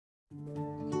Hello,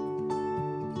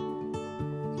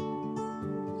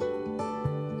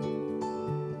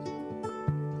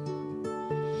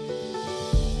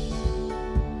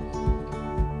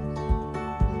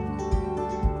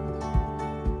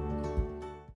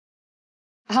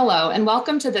 and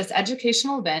welcome to this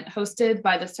educational event hosted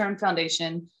by the CERN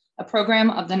Foundation, a program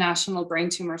of the National Brain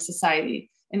Tumor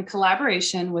Society, in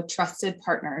collaboration with trusted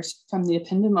partners from the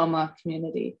ependymoma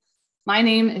community. My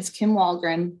name is Kim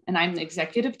Walgren, and I'm the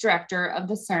Executive Director of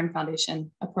the CERN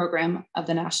Foundation, a program of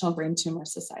the National Brain Tumor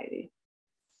Society.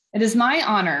 It is my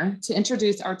honor to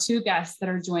introduce our two guests that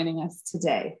are joining us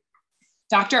today.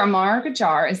 Dr. Amar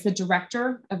Gajjar is the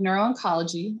Director of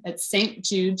Neuro-Oncology at St.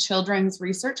 Jude Children's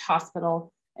Research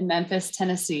Hospital in Memphis,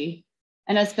 Tennessee,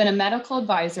 and has been a medical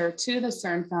advisor to the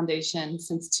CERN Foundation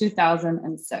since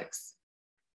 2006.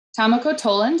 Tamiko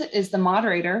Toland is the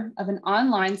moderator of an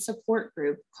online support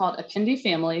group called Appendi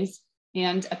Families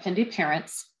and Appendi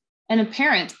Parents, and a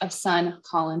parent of son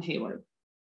Colin Hayward.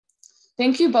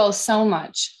 Thank you both so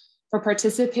much for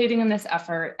participating in this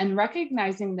effort and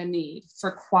recognizing the need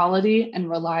for quality and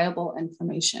reliable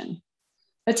information.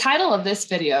 The title of this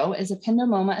video is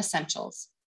Ependymoma Essentials,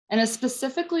 and is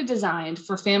specifically designed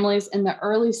for families in the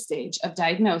early stage of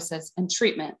diagnosis and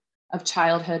treatment of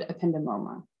childhood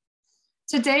ependymoma.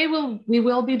 Today, we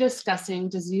will be discussing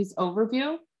disease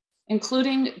overview,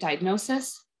 including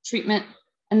diagnosis, treatment,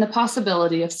 and the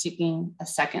possibility of seeking a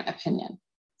second opinion.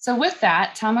 So with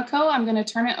that, Tamiko, I'm going to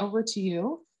turn it over to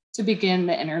you to begin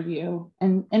the interview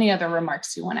and any other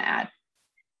remarks you want to add.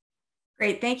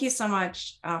 Great, thank you so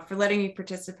much for letting me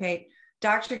participate.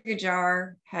 Dr.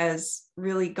 Gajjar has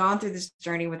really gone through this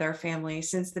journey with our family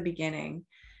since the beginning.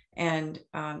 And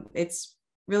it's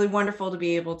really wonderful to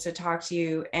be able to talk to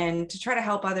you and to try to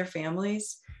help other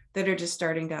families that are just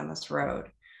starting down this road.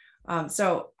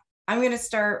 So I'm going to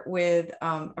start with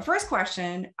a first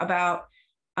question about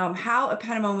how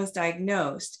ependymoma is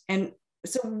diagnosed. And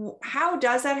so how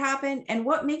does that happen? And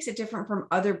what makes it different from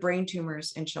other brain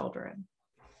tumors in children?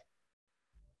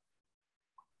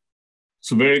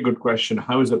 It's a very good question.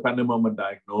 How is ependymoma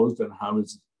diagnosed and how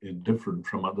is it different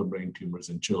from other brain tumors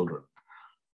in children?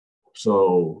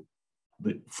 So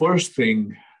the first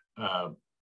thing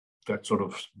that sort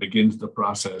of begins the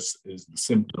process is the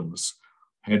symptoms: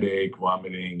 headache,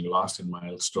 vomiting, loss in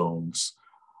milestones.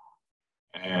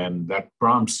 And that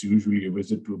prompts usually a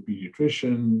visit to a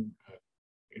pediatrician.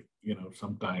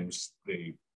 Sometimes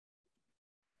they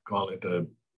call it a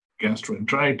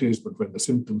gastroenteritis, but when the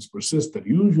symptoms persist, that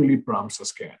usually prompts a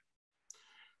scan.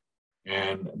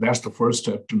 And that's the first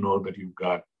step to know that you've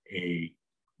got a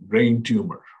brain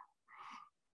tumor.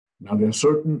 Now, there are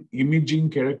certain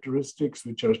imaging characteristics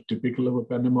which are typical of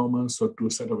ependymoma. So to a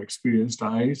set of experienced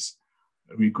eyes,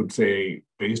 we could say,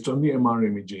 based on the MR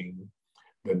imaging,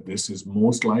 that this is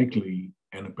most likely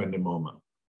an ependymoma,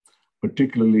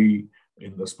 particularly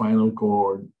in the spinal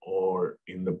cord or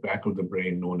in the back of the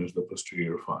brain known as the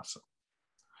posterior fossa.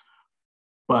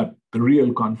 But the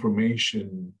real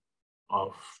confirmation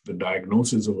of the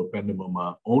diagnosis of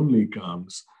ependymoma only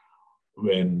comes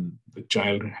when the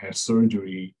child has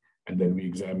surgery, and then we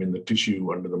examine the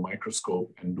tissue under the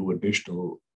microscope and do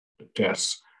additional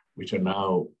tests, which are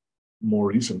now more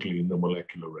recently in the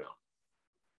molecular realm.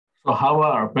 So how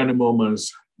are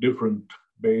ependymomas different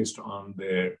based on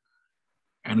their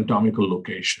anatomical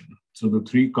location? So the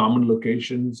three common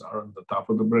locations are on the top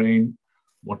of the brain,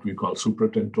 what we call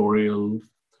supratentorial,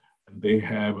 and they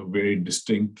have a very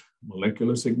distinct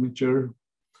molecular signature.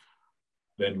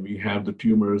 Then we have the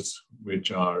tumors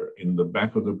which are in the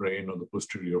back of the brain or the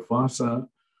posterior fossa,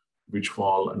 which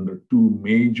fall under two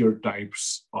major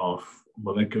types of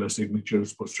molecular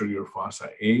signatures: posterior fossa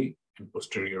A and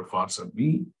posterior fossa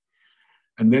B.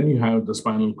 And then you have the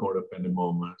spinal cord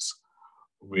ependymomas,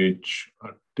 which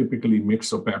are typically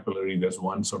mixopapillary. There's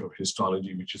one sort of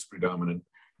histology which is predominant,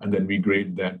 and then we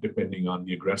grade that depending on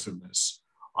the aggressiveness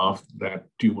of that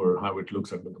tumor, how it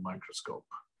looks under the microscope.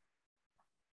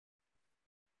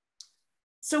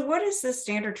 So what is the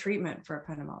standard treatment for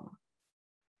ependymoma?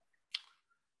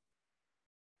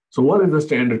 So what is the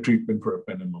standard treatment for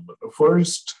ependymoma? The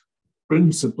first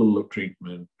principle of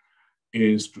treatment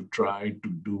is to try to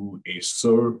do a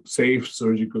safe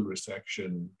surgical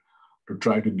resection to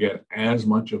try to get as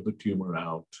much of the tumor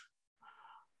out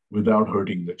without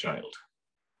hurting the child.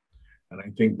 And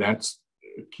I think that's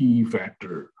a key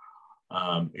factor.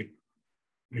 It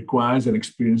requires an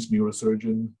experienced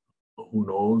neurosurgeon who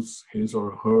knows his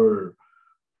or her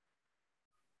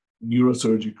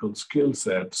neurosurgical skill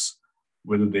sets,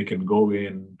 whether they can go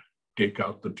in, take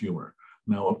out the tumor.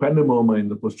 Now, ependymoma in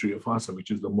the posterior fossa, which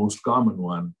is the most common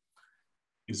one,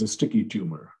 is a sticky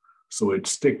tumor. so it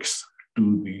sticks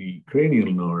to the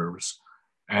cranial nerves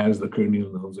as the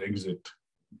cranial nerves exit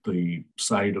the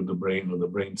side of the brain or the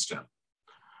brainstem.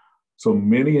 So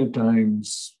many a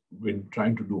times when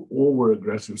trying to do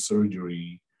over-aggressive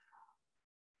surgery,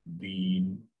 the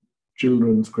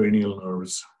children's cranial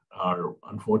nerves are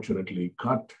unfortunately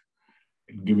cut,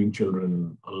 and giving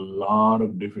children a lot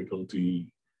of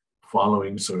difficulty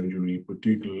following surgery,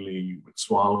 particularly with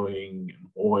swallowing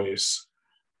and voice,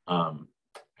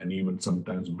 and even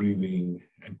sometimes breathing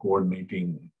and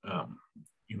coordinating,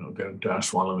 their entire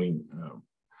swallowing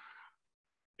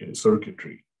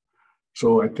circuitry.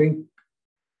 So I think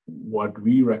what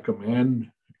we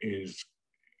recommend is,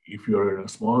 if you're in a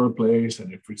smaller place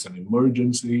and if it's an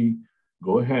emergency,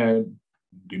 go ahead,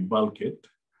 debulk it.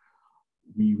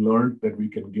 We learned that we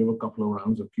can give a couple of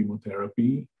rounds of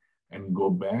chemotherapy and go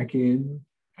back in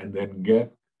and then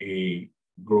get a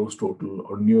gross total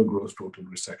or near gross total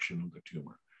resection of the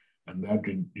tumor. And that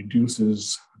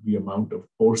reduces the amount of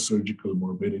post-surgical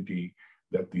morbidity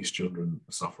that these children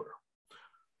suffer.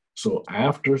 So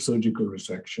after surgical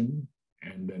resection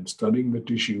and then studying the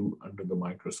tissue under the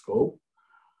microscope,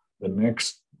 the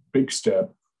next big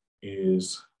step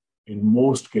is, in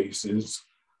most cases,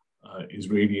 is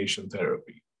radiation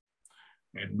therapy.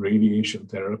 And radiation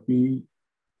therapy,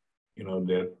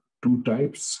 there are two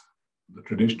types. The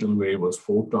traditional way was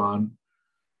photon.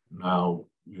 Now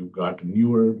you've got a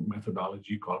newer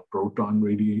methodology called proton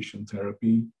radiation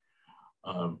therapy.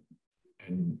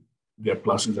 And there are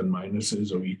pluses and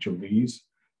minuses of each of these.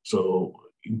 So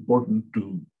important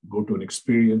to go to an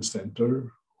experienced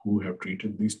center who have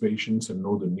treated these patients and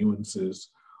know the nuances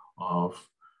of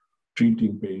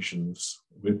treating patients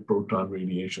with proton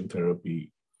radiation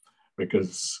therapy,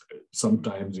 because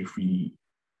sometimes if we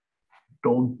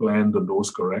don't plan the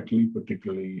dose correctly,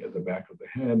 particularly at the back of the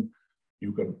head,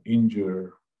 you can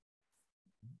injure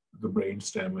the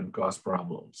brainstem and cause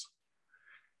problems.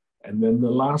 And then the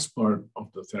last part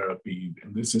of the therapy,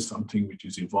 and this is something which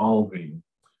is evolving,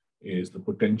 is the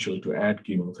potential to add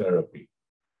chemotherapy.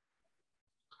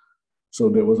 So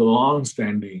there was a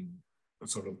long-standing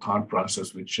sort of thought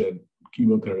process which said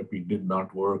chemotherapy did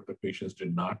not work, the patients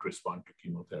did not respond to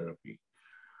chemotherapy.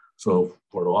 So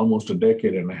for almost a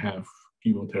decade and a half,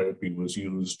 chemotherapy was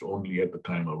used only at the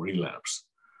time of relapse.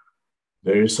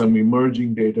 There is some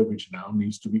emerging data which now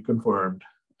needs to be confirmed,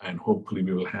 and hopefully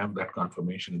we will have that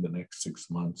confirmation in the next 6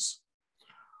 months,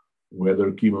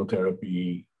 whether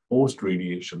chemotherapy,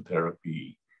 post-radiation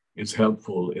therapy is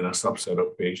helpful in a subset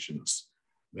of patients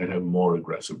that have more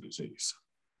aggressive disease.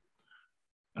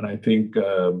 And I think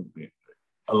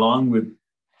along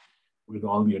with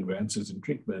all the advances in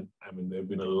treatment, there have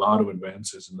been a lot of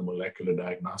advances in the molecular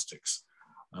diagnostics,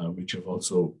 which have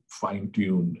also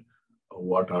fine-tuned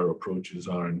what our approaches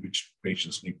are and which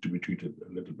patients need to be treated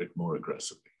a little bit more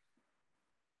aggressively.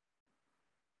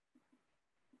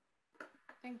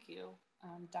 Thank you,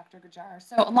 Dr. Gajjar.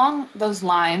 So along those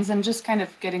lines, and just kind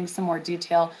of getting some more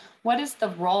detail, what is the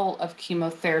role of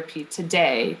chemotherapy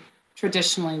today,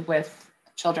 traditionally with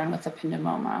children with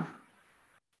ependymoma?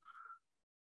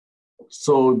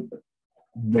 So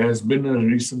there's been a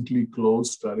recently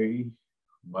closed study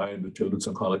by the Children's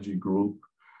Oncology Group,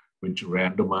 which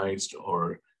randomized,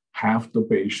 or half the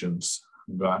patients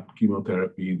got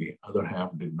chemotherapy, the other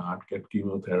half did not get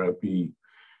chemotherapy.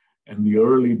 And the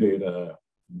early data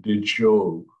did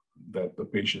show that the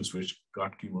patients which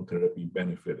got chemotherapy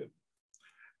benefited.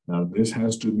 Now, this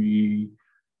has to be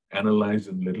analyzed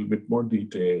in a little bit more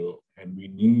detail, and we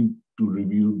need to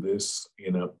review this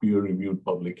in a peer-reviewed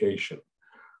publication.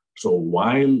 So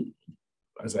while,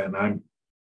 I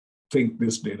think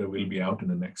this data will be out in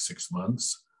the next 6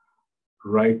 months,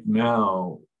 right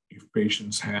now, if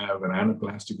patients have an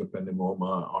anaplastic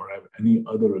ependymoma or have any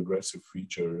other aggressive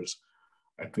features,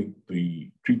 I think the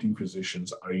treating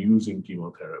physicians are using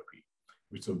chemotherapy.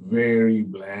 It's a very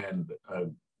bland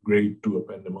grade 2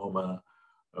 ependymoma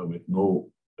with no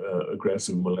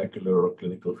aggressive molecular or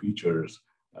clinical features.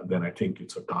 Then I think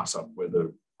it's a toss-up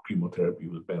whether chemotherapy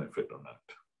will benefit or not.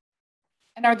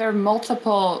 And are there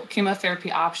multiple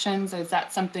chemotherapy options? Is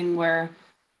that something where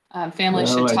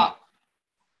families should talk?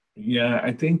 Yeah,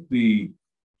 I think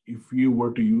if you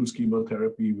were to use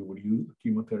chemotherapy, we would use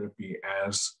chemotherapy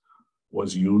as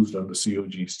was used on the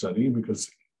COG study, because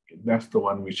that's the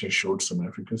one which has showed some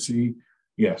efficacy.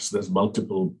 Yes, there's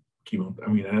multiple chemo.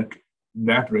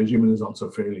 That regimen is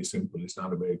also fairly simple. It's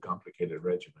not a very complicated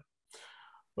regimen.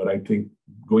 But I think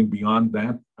going beyond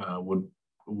that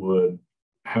would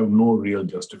have no real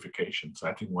justification. So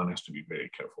I think one has to be very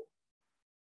careful.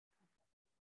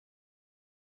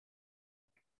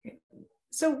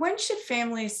 So when should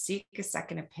families seek a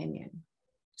second opinion?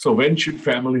 So when should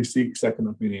families seek second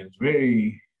opinions?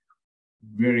 Very,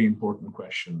 very important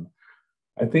question.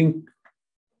 I think,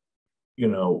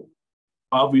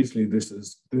 obviously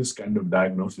this kind of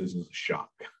diagnosis is a shock.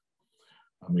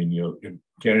 I mean, you're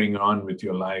carrying on with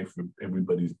your life.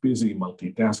 Everybody's busy,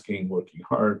 multitasking, working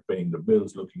hard, paying the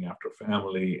bills, looking after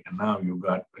family. And now you've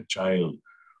got a child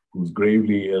who's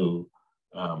gravely ill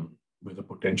with a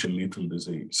potential lethal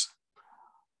disease.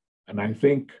 And I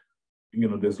think,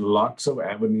 there's lots of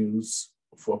avenues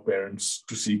for parents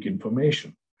to seek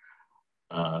information.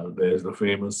 There's the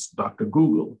famous Dr.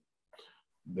 Google.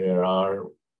 There are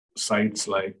sites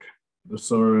like the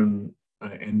CERN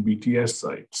NBTS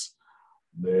sites.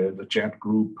 There's the chat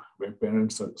group where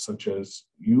parents such as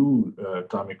you,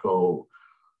 Tamiko,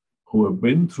 who have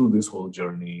been through this whole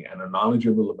journey and are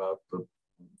knowledgeable about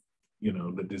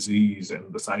the disease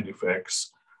and the side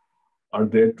effects, are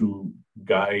there to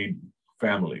guide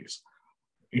families.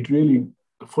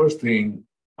 The first thing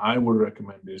I would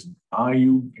recommend is, are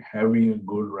you having a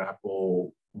good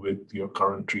rapport with your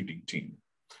current treating team?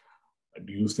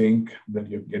 Do you think that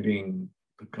you're getting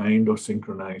the kind of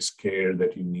synchronized care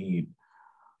that you need?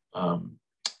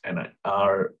 And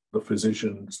are the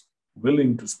physicians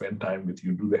willing to spend time with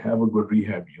you? Do they have a good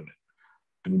rehab unit?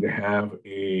 Do they have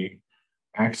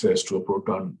access to a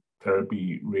proton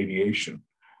therapy radiation?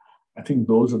 I think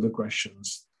those are the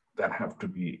questions that have to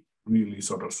be really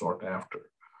sort of sought after.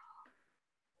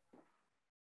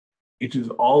 It is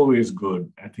always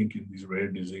good, I think, in these rare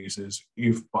diseases,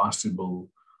 if possible,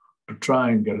 to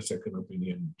try and get a second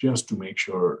opinion just to make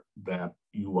sure that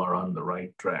you are on the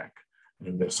right track and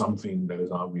if there's something that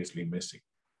is obviously missing.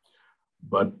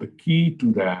 But the key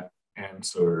to that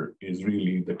answer is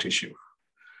really the tissue,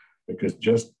 because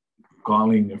just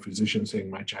calling a physician saying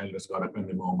my child has got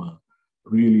ependymoma,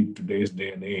 really today's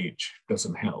day and age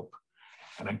doesn't help.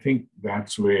 And I think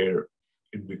that's where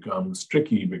it becomes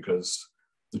tricky, because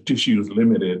the tissue is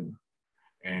limited.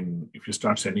 And if you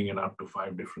start sending it out to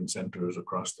 5 different centers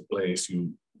across the place, you're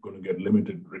going to get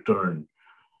limited return.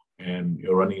 And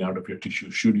you're running out of your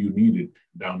tissue should you need it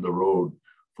down the road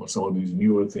for some of these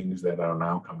newer things that are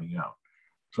now coming out.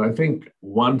 So I think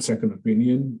one second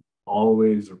opinion,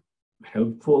 always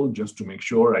helpful, just to make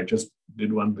sure. I just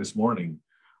did one this morning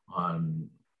on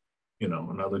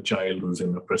another child who's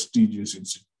in a prestigious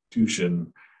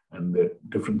institution and the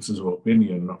differences of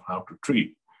opinion of how to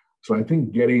treat. So I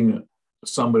think getting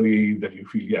somebody that you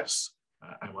feel, yes,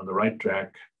 I'm on the right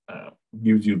track,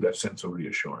 gives you that sense of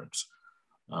reassurance.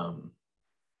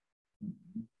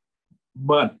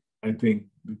 But I think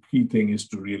the key thing is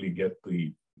to really get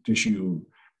the tissue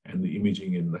and the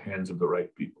imaging in the hands of the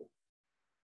right people.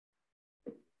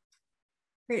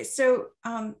 Great. So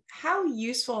how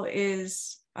useful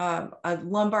is a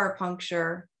lumbar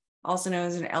puncture, also known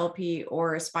as an LP,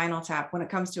 or a spinal tap when it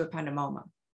comes to ependymoma?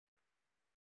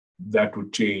 That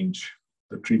would change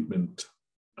the treatment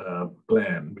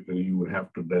plan, because you would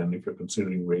have to then, if you're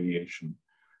considering radiation,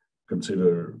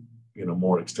 consider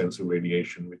more extensive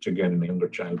radiation, which again in a younger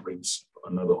child brings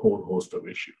another whole host of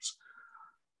issues.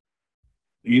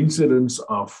 The incidence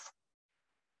of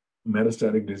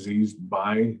metastatic disease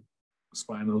by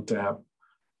spinal tap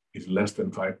is less than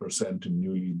 5% in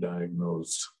newly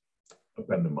diagnosed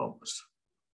ependymomas.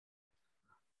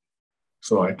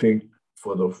 So I think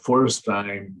for the first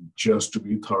time, just to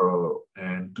be thorough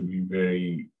and to be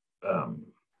very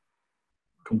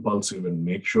compulsive and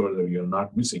make sure that you're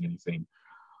not missing anything,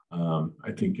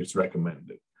 I think it's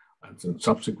recommended. And in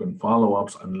subsequent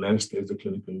follow-ups, unless there's a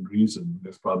clinical reason,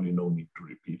 there's probably no need to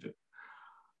repeat it.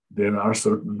 There are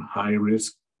certain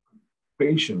high-risk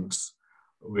patients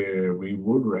where we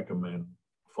would recommend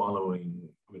following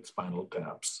with spinal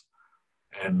taps.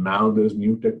 And now there's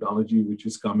new technology which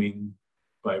is coming,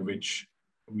 by which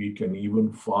we can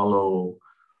even follow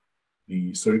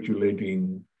the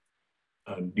circulating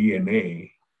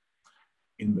DNA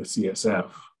in the CSF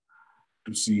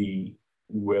to see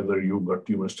whether you've got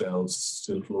tumor cells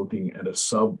still floating at a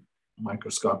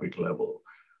sub-microscopic level.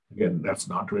 Again, that's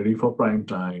not ready for prime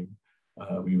time.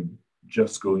 We've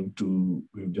just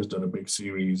done a big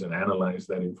series and analyzed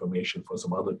that information for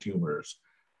some other tumors.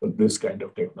 But this kind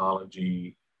of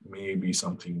technology may be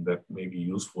something that may be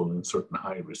useful in certain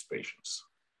high-risk patients.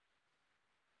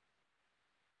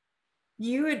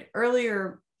 You had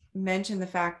earlier mentioned the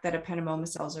fact that ependymoma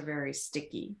cells are very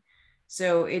sticky.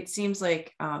 So it seems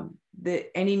like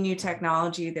any new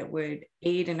technology that would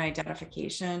aid in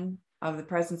identification of the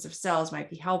presence of cells might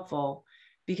be helpful,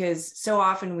 because so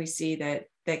often we see that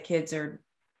kids are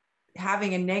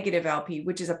having a negative LP,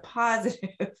 which is a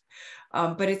positive,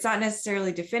 but it's not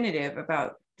necessarily definitive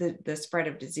about the spread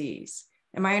of disease.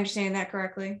 Am I understanding that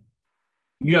correctly?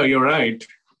 Yeah, you're right.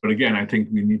 But again, I think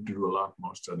we need to do a lot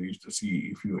more studies to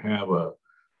see if you have a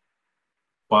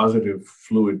positive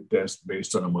fluid test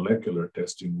based on a molecular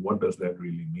testing, what does that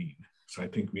really mean? So I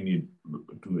think we need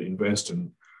to invest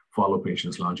and follow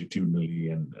patients longitudinally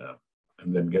and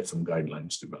then get some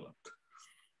guidelines developed.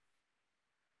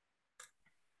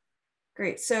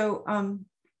 Great. So,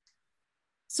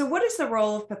 so what is the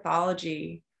role of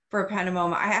pathology for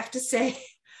ependymoma? I have to say,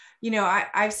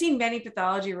 I've seen many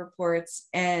pathology reports,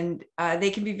 and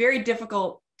they can be very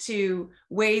difficult to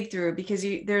wade through because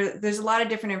there's a lot of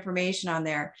different information on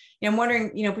there. And I'm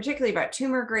wondering, particularly about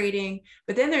tumor grading,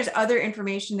 but then there's other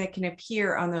information that can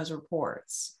appear on those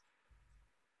reports.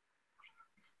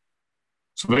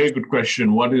 It's a very good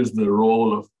question. What is the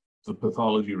role of the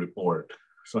pathology report?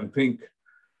 So I think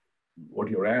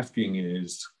what you're asking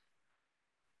is,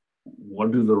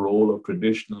 what is the role of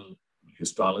traditional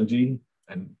histology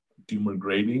and tumor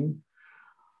grading?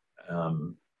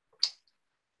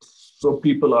 So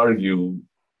people argue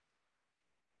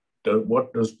that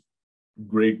what does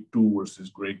grade 2 versus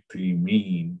grade 3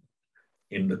 mean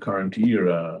in the current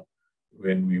era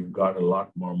when we've got a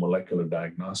lot more molecular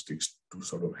diagnostics to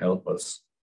sort of help us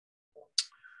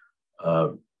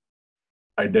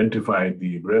identify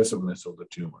the aggressiveness of the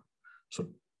tumor. So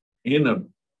in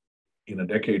a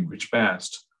decade which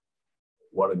passed,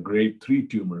 what a grade 3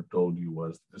 tumor told you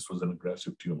was this was an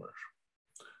aggressive tumor,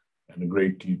 and a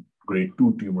grade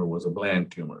 2 tumor was a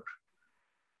bland tumor.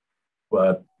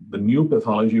 But the new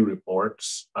pathology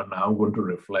reports are now going to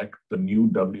reflect the new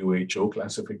WHO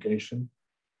classification,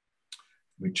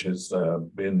 which has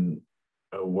been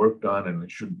worked on, and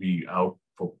it should be out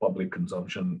for public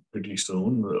consumption pretty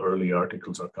soon. The early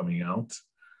articles are coming out.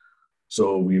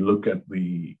 So we look at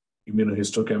the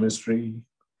immunohistochemistry,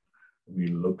 we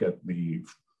look at the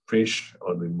FISH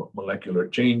or the molecular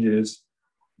changes.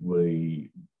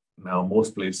 Now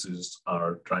most places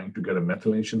are trying to get a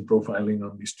methylation profiling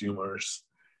on these tumors.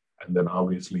 And then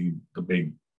obviously the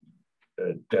big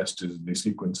test is the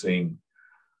sequencing,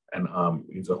 and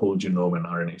it's a whole genome and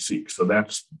RNA-seq. So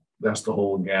that's the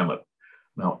whole gamut.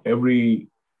 Now every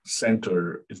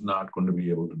center is not going to be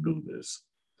able to do this.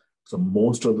 So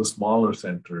most of the smaller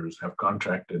centers have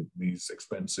contracted these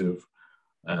expensive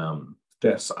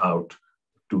tests out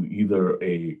to either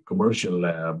a commercial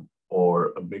lab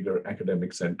or a bigger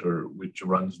academic center, which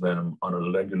runs them on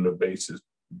a regular basis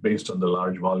based on the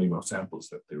large volume of samples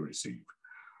that they receive.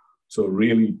 So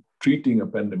really treating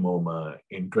ependymoma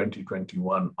in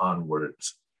 2021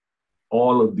 onwards,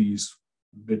 all of these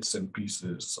bits and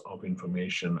pieces of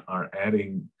information are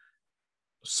adding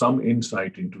some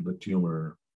insight into the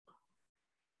tumor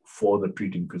for the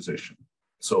treating physician.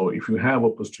 So if you have a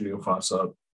posterior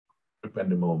fossa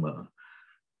ependymoma,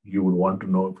 you would want to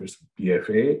know if it's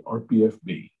PFA or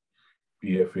PFB.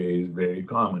 PFA is very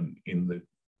common in the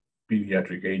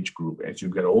pediatric age group. As you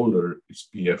get older, it's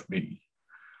PFB.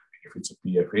 If it's a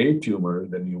PFA tumor,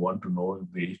 then you want to know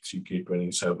if the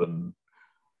HCK27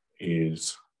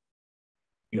 is,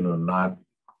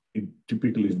 it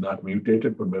typically is not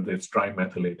mutated, but whether it's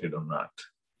trimethylated or not.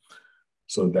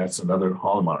 So that's another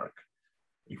hallmark.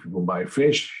 If you go by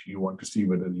FISH, you want to see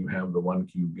whether you have the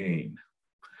 1Q gain.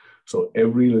 So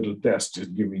every little test is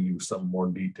giving you some more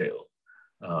detail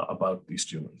about these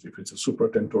tumors. If it's a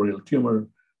supratentorial tumor,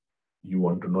 you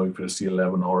want to know if it's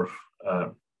C11 or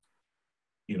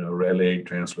relay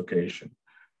translocation,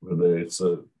 whether it's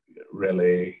a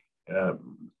relay,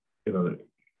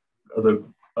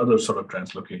 other sort of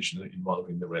translocation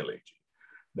involving the relay gene.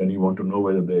 Then you want to know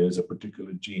whether there is a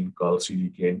particular gene called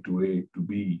CDKN2A,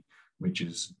 2B, which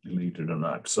is deleted or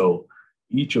not. So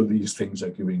each of these things are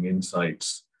giving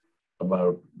insights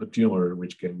about the tumor, we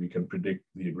can predict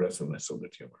the aggressiveness of the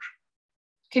tumor.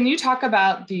 Can you talk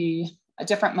about the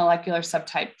different molecular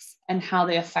subtypes and how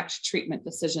they affect treatment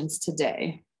decisions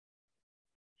today?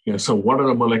 Yeah, so what are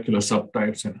the molecular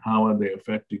subtypes and how are they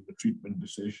affecting the treatment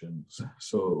decisions?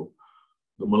 So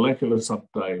the molecular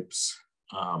subtypes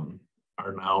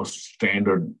are now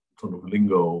standard sort of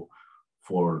lingo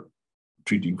for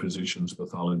treating physicians,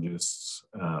 pathologists,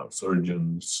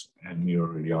 surgeons, and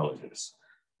neuroradiologists.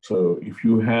 So if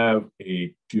you have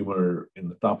a tumor in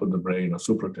the top of the brain, a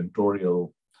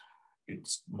supratentorial,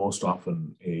 it's most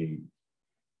often a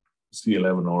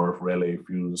C11 or relay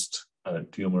fused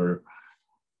tumor.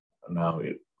 Now,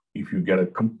 if you get a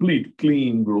complete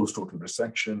clean gross total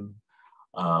resection,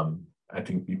 I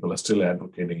think people are still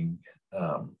advocating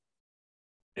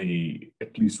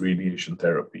at least radiation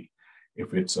therapy.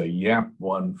 If it's a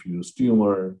YAP1 fused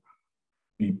tumor,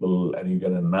 and you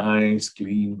get a nice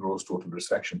clean gross total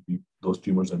resection, those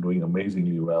tumors are doing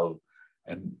amazingly well,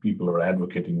 and people are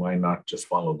advocating why not just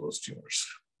follow those tumors.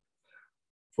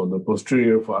 For the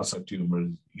posterior fossa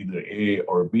tumors, either A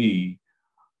or B,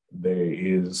 there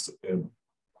is a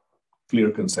clear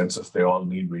consensus they all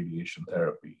need radiation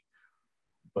therapy.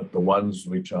 But the ones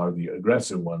which are the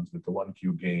aggressive ones with the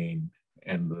 1Q gain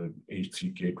and the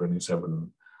H3K27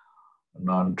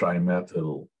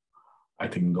 non-trimethyl, I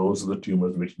think those are the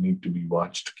tumors which need to be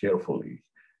watched carefully.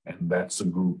 And that's a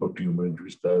group of tumors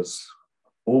which does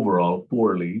overall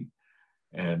poorly.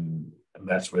 And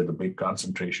that's where the big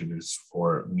concentration is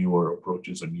for newer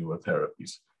approaches and newer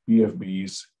therapies.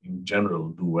 PFBs in general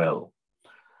do well.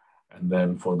 And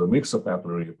then for the mix of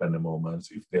papillary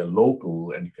ependymomas, if they're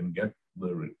local and you can get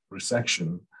the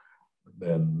resection,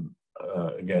 then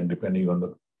again, depending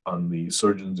on the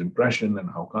surgeon's impression and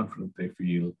how confident they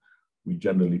feel, we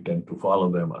generally tend to follow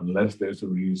them unless there's a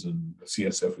reason the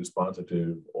CSF is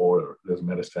positive or there's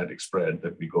metastatic spread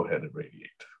that we go ahead and radiate.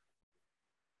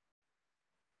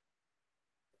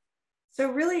 So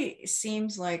it really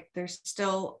seems like there's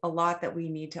still a lot that we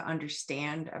need to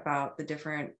understand about the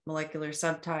different molecular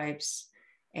subtypes.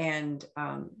 And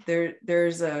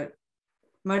there's a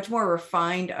much more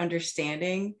refined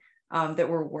understanding that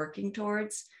we're working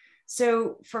towards.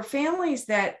 So for families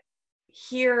that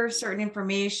hear certain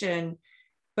information,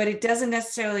 but it doesn't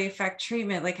necessarily affect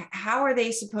treatment, like how are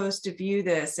they supposed to view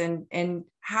this and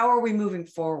how are we moving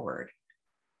forward?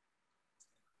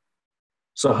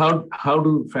 So how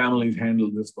do families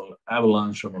handle this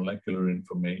avalanche of molecular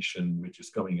information, which is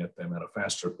coming at them at a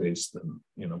faster pace than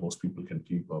most people can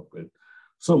keep up with?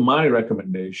 So my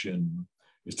recommendation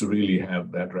is to really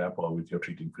have that rapport with your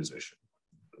treating physician.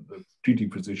 The treating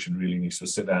physician really needs to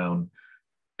sit down,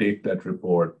 take that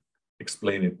report,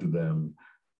 explain it to them,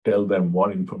 tell them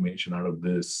what information out of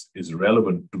this is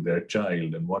relevant to their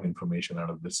child and what information out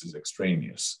of this is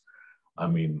extraneous. I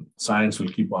mean, science will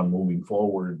keep on moving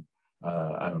forward.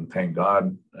 And thank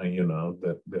God,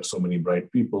 that there's so many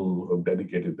bright people who have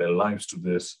dedicated their lives to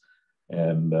this.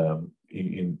 And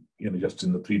just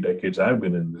in the 3 decades I've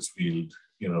been in this field,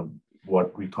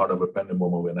 what we thought of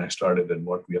ependymoma when I started and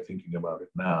what we are thinking about it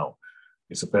now,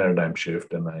 it's a paradigm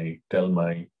shift. And I tell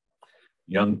my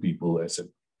young people, I said,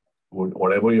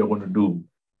 whatever you're going to do,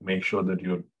 make sure that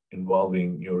you're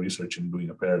involving your research in doing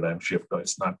a paradigm shift. Or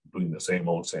it's not doing the same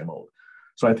old.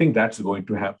 So I think that's going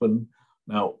to happen.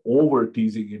 Now, over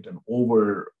teasing it and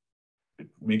over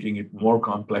making it more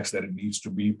complex than it needs to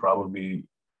be probably,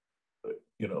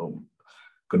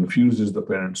 confuses the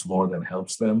parents more than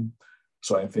helps them.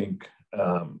 So I think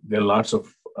there are lots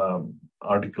of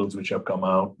articles which have come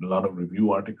out, a lot of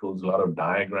review articles, a lot of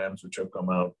diagrams which have come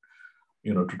out,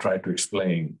 to try to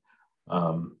explain.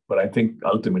 But I think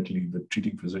ultimately the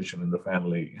treating physician and the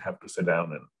family have to sit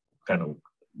down and kind of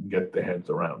get their heads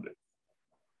around it.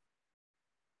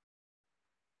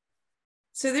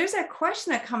 So there's a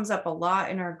question that comes up a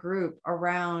lot in our group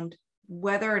around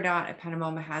whether or not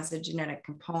ependymoma has a genetic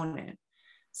component.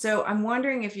 So I'm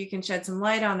wondering if you can shed some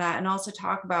light on that and also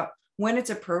talk about when it's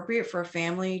appropriate for a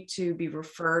family to be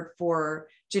referred for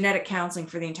genetic counseling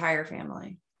for the entire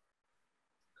family.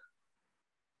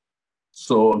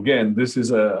 So again, this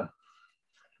is a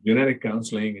genetic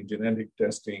counseling and genetic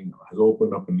testing has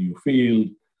opened up a new field.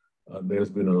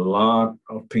 There's been a lot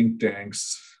of think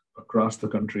tanks across the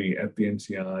country at the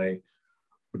NCI,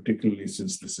 particularly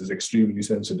since this is extremely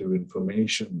sensitive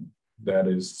information that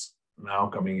is now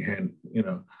coming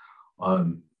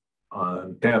on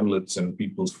tablets and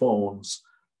people's phones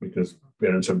because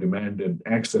parents have demanded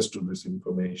access to this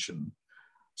information.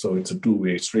 So it's a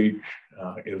two-way street.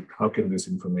 How can this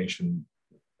information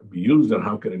be used and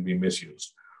how can it be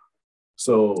misused?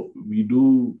 So we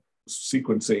do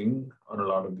sequencing on a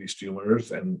lot of these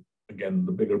tumors, and again,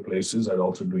 the bigger places are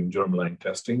also doing germline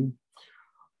testing.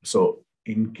 So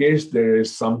in case there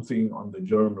is something on the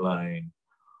germline,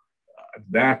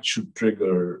 that should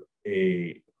trigger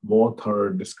a more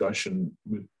thorough discussion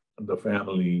with the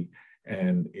family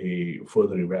and a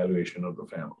further evaluation of the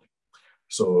family.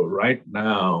 So right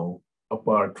now,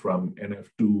 apart from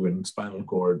NF2 and spinal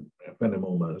cord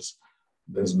ependymomas,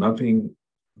 there's nothing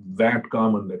that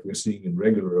common that we're seeing in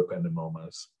regular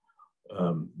ependymomas.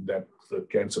 That's the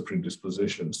cancer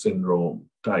predisposition syndrome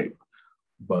type.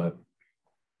 But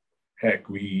heck,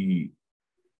 when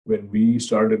we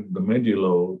started the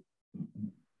medulo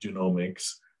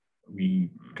genomics,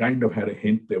 we kind of had a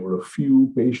hint there were a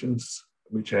few patients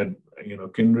which had,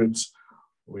 kindreds,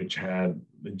 which had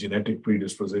the genetic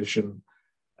predisposition,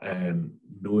 and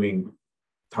doing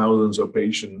thousands of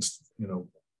patients,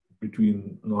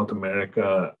 between North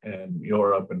America and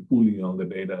Europe and pooling all the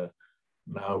data.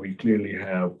 Now we clearly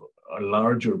have a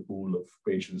larger pool of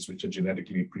patients which are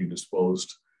genetically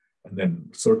predisposed, and then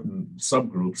certain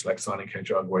subgroups like sonic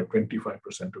hedgehog, where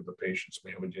 25% of the patients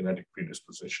may have a genetic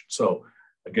predisposition. So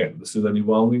again, this is an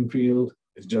evolving field.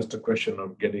 It's just a question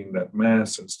of getting that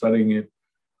mass and studying it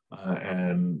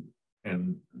and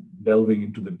delving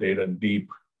into the data deep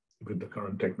with the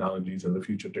current technologies and the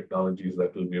future technologies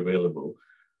that will be available.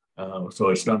 So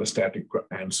it's not a static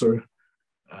answer.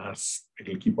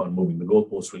 It'll keep on moving. The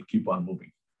goalposts will keep on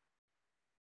moving.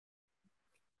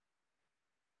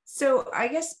 So I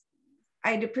guess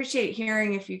I'd appreciate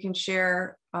hearing if you can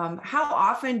share how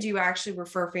often do you actually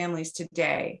refer families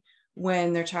today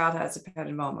when their child has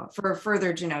ependymoma for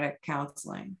further genetic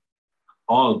counseling?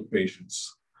 All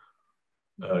patients.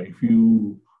 If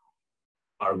you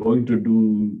are going to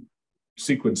do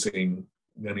sequencing,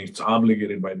 then it's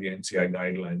obligated by the NCI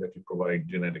guideline that you provide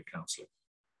genetic counseling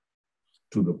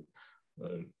to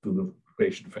the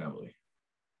patient family.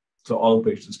 So all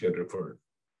patients get referred.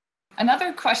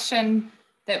 Another question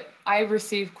that I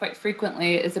receive quite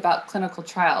frequently is about clinical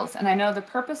trials. And I know the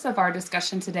purpose of our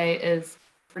discussion today is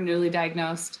for newly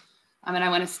diagnosed, and I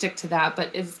want to stick to that,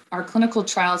 but are clinical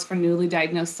trials for newly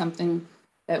diagnosed something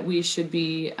that we should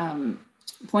be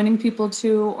pointing people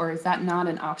to, or is that not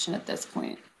an option at this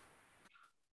point?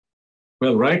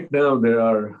 Well, right now there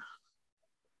are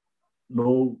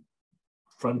no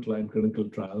frontline clinical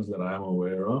trials that I'm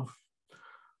aware of.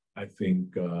 I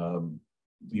think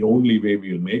the only way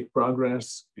we'll make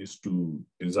progress is to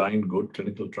design good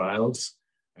clinical trials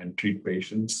and treat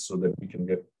patients so that we can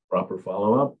get proper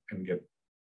follow-up and get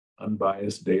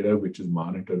unbiased data, which is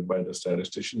monitored by the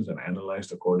statisticians and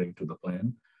analyzed according to the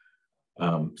plan.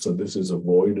 So this is a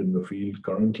void in the field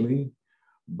currently,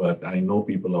 but I know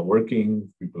people are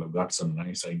working, people have got some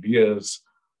nice ideas.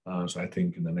 So I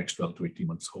think in the next 12 to 18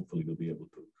 months, hopefully we'll be able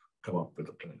to come up with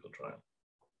a clinical trial.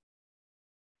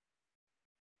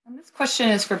 And this question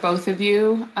is for both of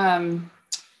you.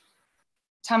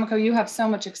 Tamiko, you have so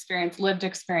much experience, lived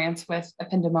experience with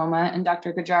ependymoma, and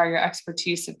Dr. Gajjar, your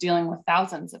expertise of dealing with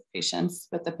thousands of patients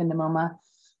with ependymoma.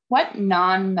 What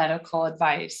non-medical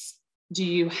advice do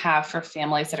you have for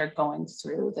families that are going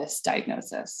through this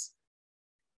diagnosis?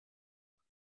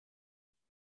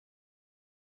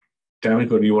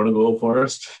 Tamiko, do you want to go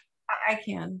first? I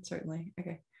can, certainly.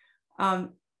 Okay.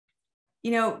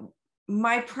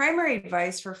 My primary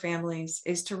advice for families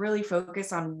is to really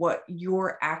focus on what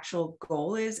your actual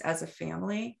goal is as a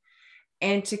family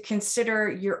and to consider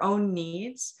your own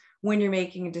needs when you're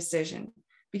making a decision,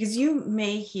 because you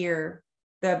may hear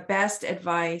the best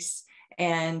advice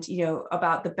and,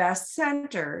 about the best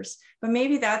centers, but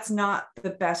maybe that's not the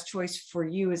best choice for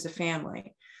you as a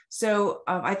family. So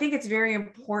I think it's very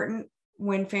important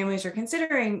when families are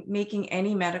considering making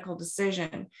any medical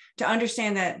decision to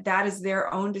understand that that is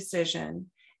their own decision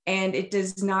and it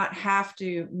does not have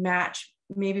to match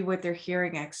maybe what they're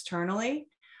hearing externally,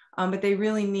 but they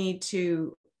really need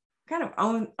to kind of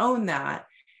own that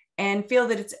and feel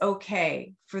that it's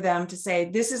okay for them to say,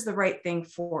 this is the right thing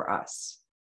for us.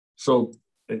 So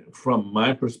from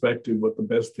my perspective, what the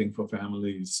best thing for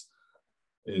families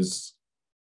is,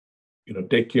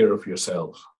 take care of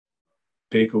yourself.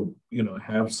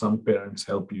 Have some parents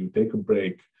help you, take a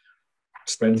break,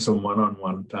 spend some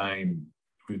one-on-one time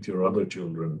with your other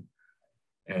children.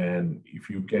 And if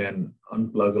you can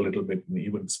unplug a little bit and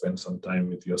even spend some time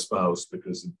with your spouse,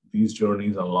 because these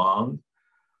journeys are long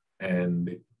and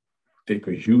they take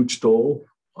a huge toll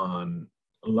on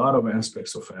a lot of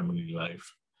aspects of family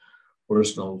life,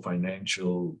 personal,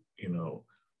 financial,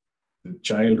 the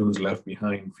child who's left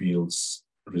behind feels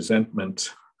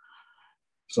resentment.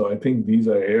 So I think these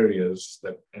are areas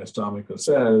that, as Tamiko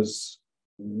says,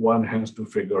 one has to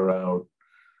figure out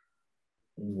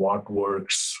what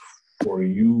works for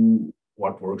you,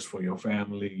 what works for your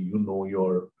family.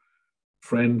 Your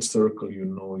friend circle,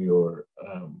 your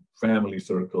family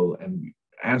circle, and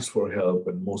ask for help.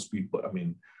 And most people,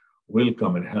 will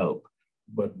come and help,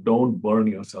 but don't burn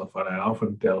yourself out. I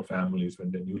often tell families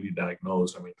when they're newly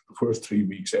diagnosed, the first 3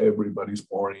 weeks, everybody's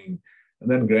pouring, and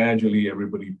then gradually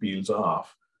everybody peels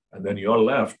off. And then you're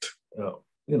left,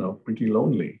 pretty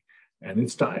lonely, and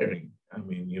it's tiring. I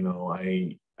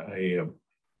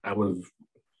was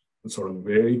sort of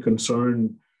very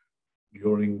concerned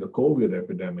during the COVID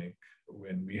epidemic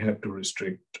when we had to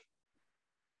restrict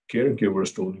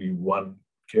caregivers to only one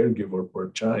caregiver per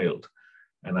child.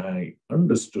 And I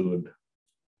understood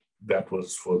that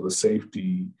was for the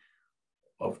safety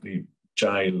of the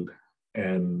child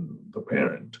and the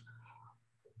parent.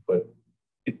 But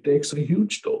it takes a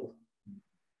huge toll.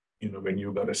 When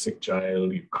you've got a sick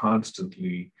child, you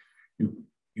constantly,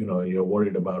 you're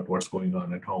worried about what's going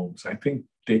on at home. So I think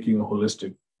taking a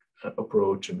holistic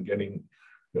approach and getting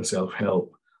yourself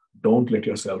help. Don't let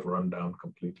yourself run down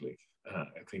completely.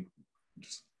 I think,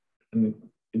 and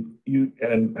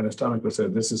as Tamiko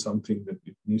said, this is something that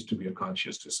it needs to be a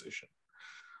conscious decision.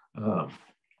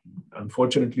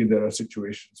 Unfortunately, there are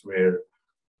situations where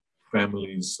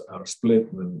families are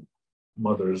split and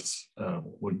mothers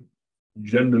would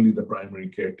generally the primary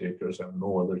caretakers have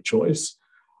no other choice.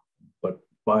 But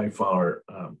by far,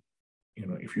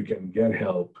 if you can get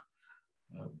help,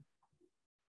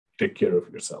 take care of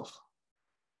yourself.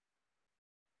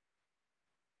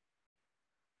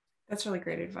 That's really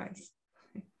great advice.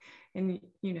 And,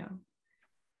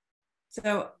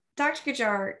 so Dr.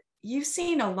 Gajjar, you've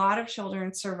seen a lot of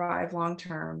children survive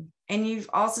long-term, and you've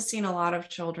also seen a lot of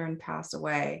children pass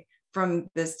away from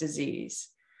this disease.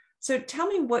 So tell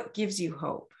me what gives you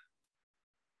hope?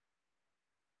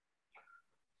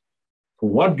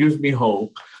 What gives me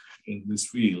hope in this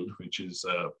field, which is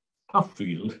a tough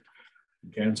field,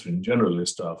 cancer in general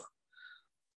is tough,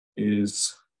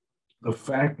 is the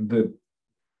fact that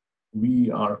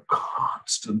we are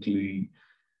constantly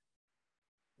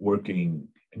working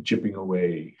and chipping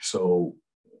away. So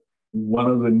one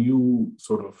of the new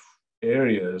sort of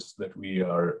areas that we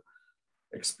are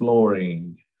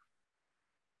exploring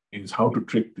is how to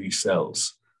trick these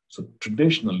cells. So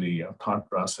traditionally, our thought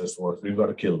process was we've got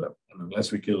to kill them, and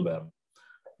unless we kill them,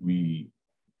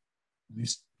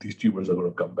 these tumors are going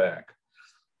to come back.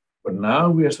 But now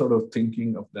we are sort of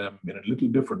thinking of them in a little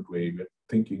different way. We're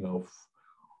thinking of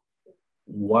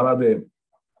what is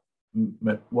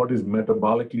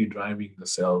metabolically driving the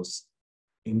cells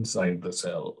inside the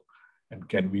cell, and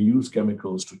can we use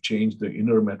chemicals to change the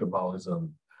inner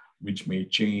metabolism, which may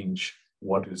change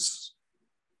what is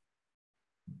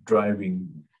driving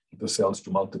the cells to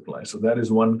multiply. So that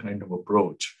is one kind of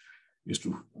approach, is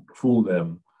to fool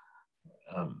them.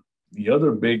 The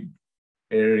other big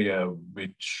area,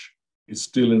 which is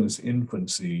still in its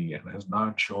infancy and has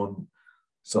not shown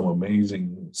some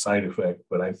amazing side effect,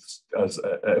 but as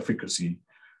efficacy,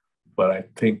 but I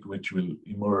think which will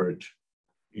emerge,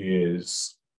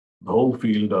 is the whole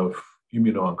field of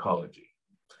immuno-oncology.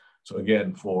 So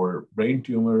again, for brain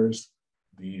tumors,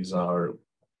 these are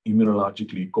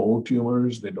immunologically cold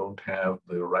tumors. They don't have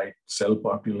the right cell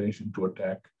population to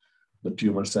attack the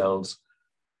tumor cells.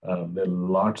 There are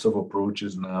lots of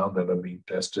approaches now that are being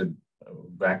tested,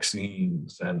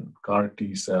 vaccines and CAR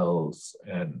T cells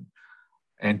and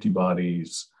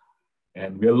antibodies.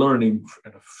 And we are learning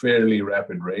at a fairly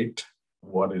rapid rate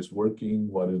what is working,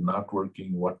 what is not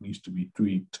working, what needs to be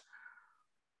tweaked.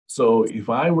 So if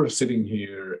I were sitting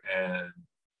here and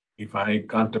if I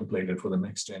contemplated for the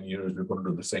next 10 years, we're going to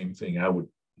do the same thing, I would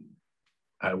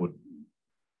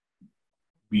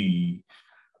be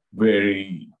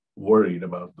very worried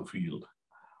about the field.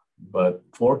 But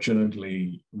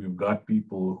fortunately, we've got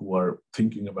people who are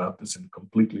thinking about this in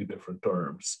completely different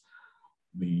terms.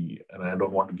 And I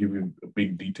don't want to give you a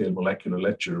big detailed molecular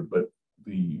lecture, but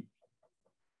the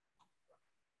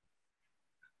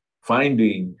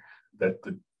finding that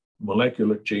the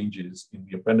molecular changes in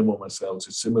the ependymoma cells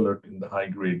is similar in the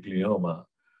high-grade glioma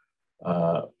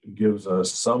gives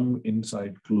us some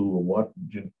inside clue of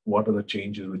what are the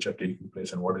changes which are taking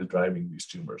place and what is driving these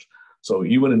tumors. So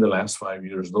even in the last 5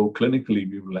 years, though clinically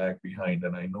we've lagged behind,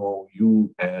 and I know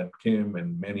you and Kim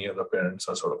and many other parents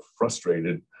are sort of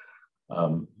frustrated,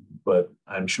 but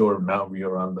I'm sure now we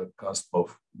are on the cusp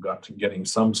of getting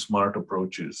some smart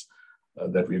approaches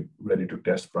that we're ready to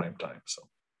test prime time. So.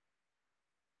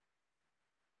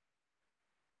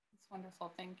 That's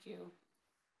wonderful, thank you.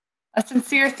 A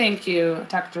sincere thank you,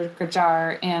 Dr.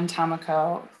 Gajjar and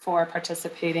Tamiko, for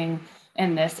participating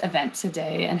in this event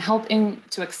today and helping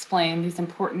to explain these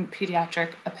important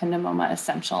pediatric ependymoma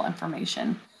essential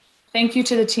information. Thank you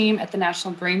to the team at the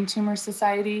National Brain Tumor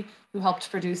Society who helped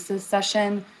produce this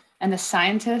session, and the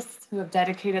scientists who have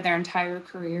dedicated their entire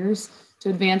careers to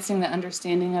advancing the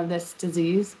understanding of this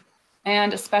disease,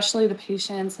 and especially the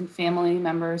patients and family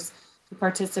members who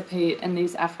participate in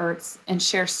these efforts and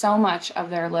share so much of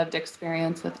their lived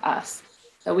experience with us,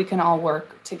 so we can all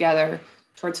work together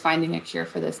towards finding a cure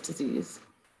for this disease.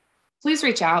 Please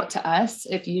reach out to us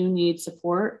if you need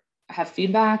support, have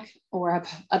feedback, or have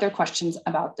other questions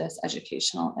about this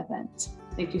educational event.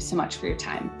 Thank you so much for your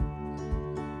time.